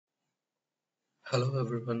Hello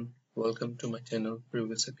everyone, welcome to my channel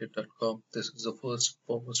previoussecret.com. This is the first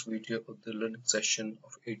foremost video of the learning session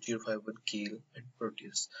of 8051 Keil and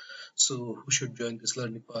Proteus. So who should join this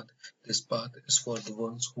learning path? This path is for the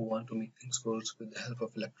ones who want to make things work with the help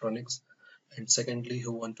of electronics, and secondly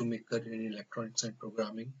who want to make career in electronics and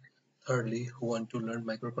programming, thirdly who want to learn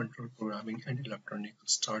microcontroller programming and electronics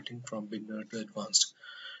starting from beginner to advanced.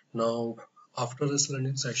 Now, after this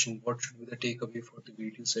learning session, what should be the takeaway for the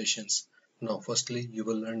video sessions? Now, firstly, you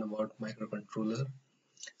will learn about microcontroller,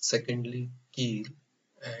 secondly, Keil,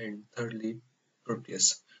 and thirdly,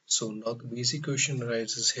 Proteus. So now the basic question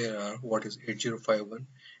arises here are what is 8051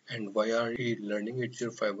 and why are we learning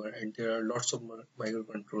 8051, and there are lots of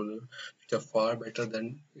microcontrollers which are far better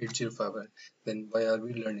than 8051, then why are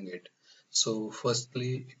we learning it? So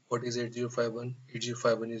firstly, what is 8051?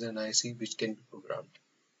 8051 is an IC which can be programmed.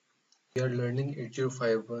 We are learning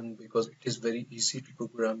 8051 because it is very easy to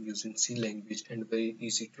program using C language and very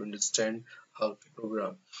easy to understand how to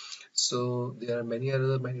program. So there are many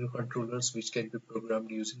other microcontrollers which can be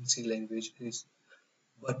programmed using C languages,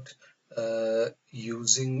 but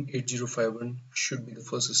using 8051 should be the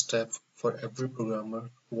first step for every programmer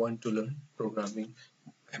who want to learn programming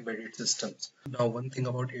embedded systems. Now one thing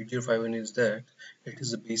about 8051 is that it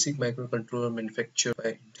is a basic microcontroller manufactured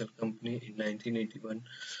by Intel company in 1981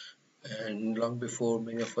 and long before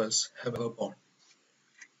many of us have ever born.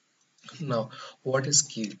 Now, what is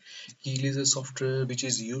Keil? Keil is a software which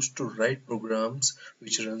is used to write programs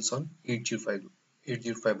which runs on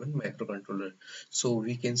 8051 microcontroller. So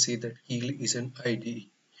we can say that Keil is an IDE.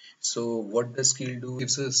 So what does Keil do? It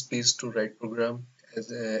gives a space to write program as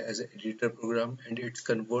an editor program, and it's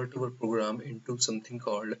convert our program into something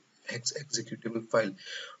called executable file,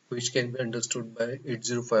 which can be understood by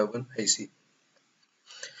 8051 IC.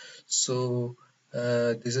 So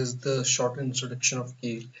this is the short introduction of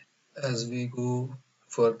Keil. As we go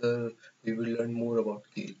further, we will learn more about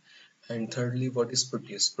Keil. And thirdly, what is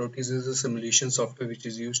Proteus? Proteus is a simulation software which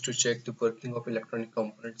is used to check the working of electronic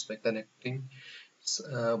components by connecting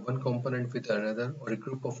one component with another or a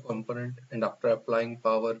group of components, and after applying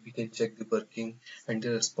power we can check the working and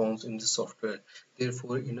the response in the software.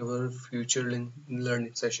 Therefore, in our future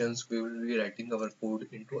learning sessions we will be writing our code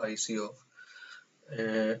into IC of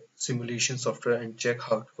simulation software and check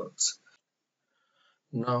how it works.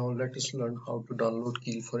 Now let us learn how to download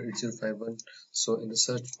Keil for 8051. So in the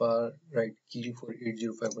search bar write Keil for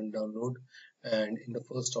 8051 download, and in the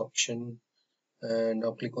first option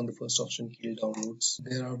now click on the first option, Keil downloads.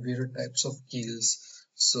 There are various types of Keils.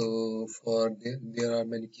 So for there are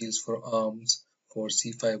many Keils for ARMs, for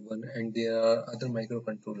C51, and there are other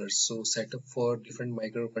microcontrollers. So setup for different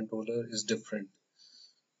microcontroller is different.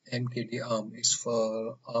 MKD ARM is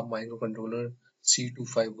for ARM microcontroller,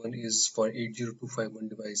 C251 is for 80251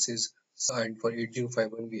 devices, and for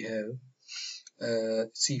 8051 we have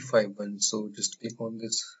C51. So just click on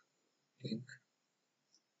this link.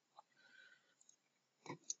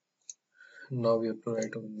 Now we have to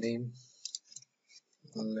write our name.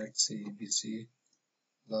 Let's say ABC,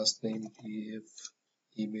 last name DAF,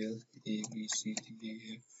 email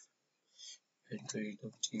abcdaf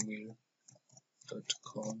 @gmail.com.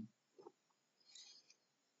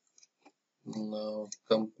 Now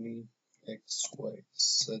company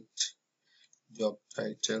XYZ, job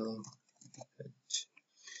title,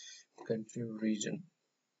 country region.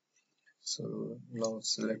 So now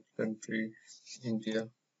select country India.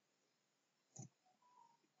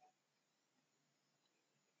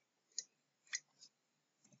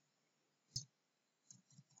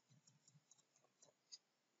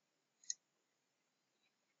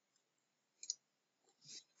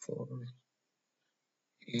 For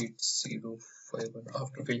 8051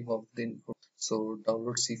 after filling out the info. So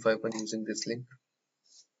download C51 using this link.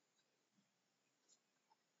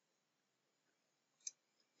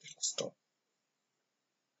 Stop.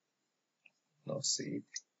 Now save.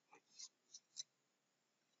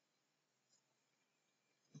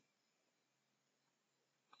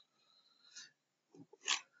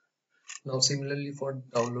 Now similarly for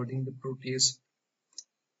downloading the Proteus.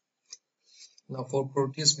 Now for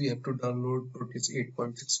Proteus we have to download Proteus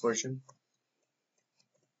 8.6 version.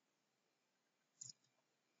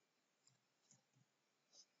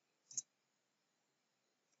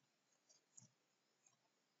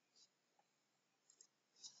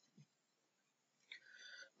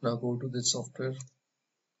 Now go to the software.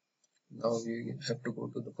 Now we have to go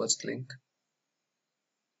to the first link,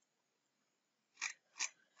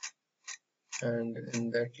 and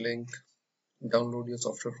in that link download your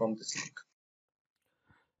software from this link.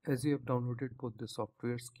 As you have downloaded both the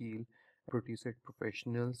software Keil and Proteus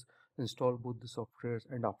Professionals, Install both the softwares,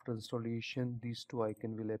 and after installation these two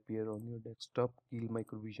icons will appear on your desktop: Keil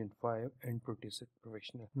Microvision 5 and Proteus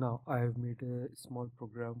Professional. Now I have made a small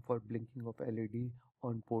program for blinking of LED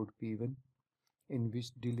on port P1, in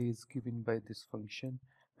which delay is given by this function,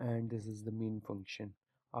 and this is the main function.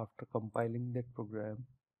 After compiling that program,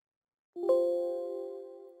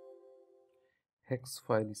 hex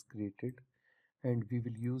file is created, and we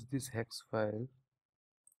will use this hex file.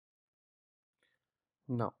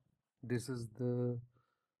 Now this is the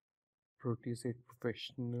Proteus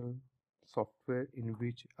Professional software, in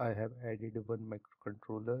which I have added one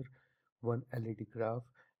microcontroller, one LED graph,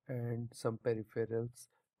 and some peripherals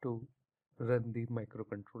to run the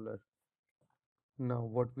microcontroller. Now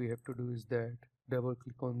what we have to do is that double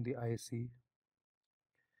click on the IC,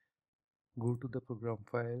 go to the program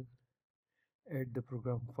file, add the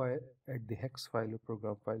program file, add the hex file or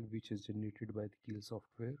program file which is generated by the Keil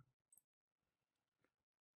software.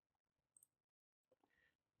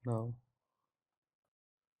 Now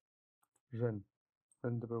run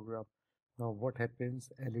the program. Now what happens?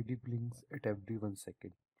 LED blinks at every 1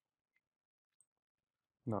 second.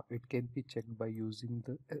 Now it can be checked by using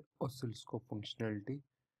the oscilloscope functionality.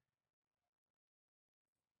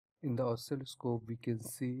 In the oscilloscope we can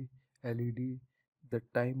see LED, the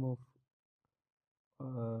time of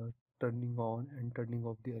uh, turning on and turning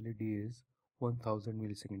off the LED is 1000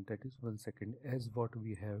 milliseconds, that is 1 second, as what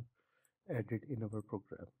we have added in our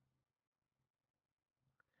program.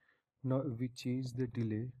 Now if we change the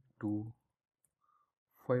delay to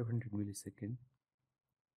 500 milliseconds,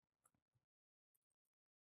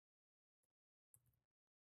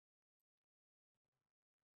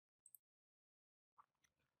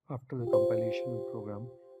 after the compilation program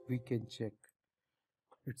we can check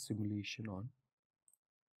its simulation on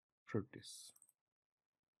Proteus.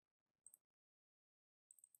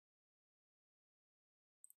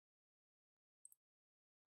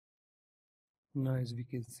 Now as we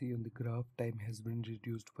can see on the graph, time has been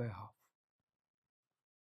reduced by half.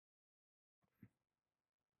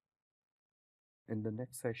 In the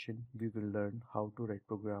next session, we will learn how to write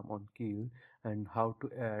program on Keil and how to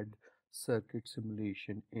add circuit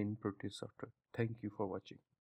simulation in Proteus software. Thank you for watching.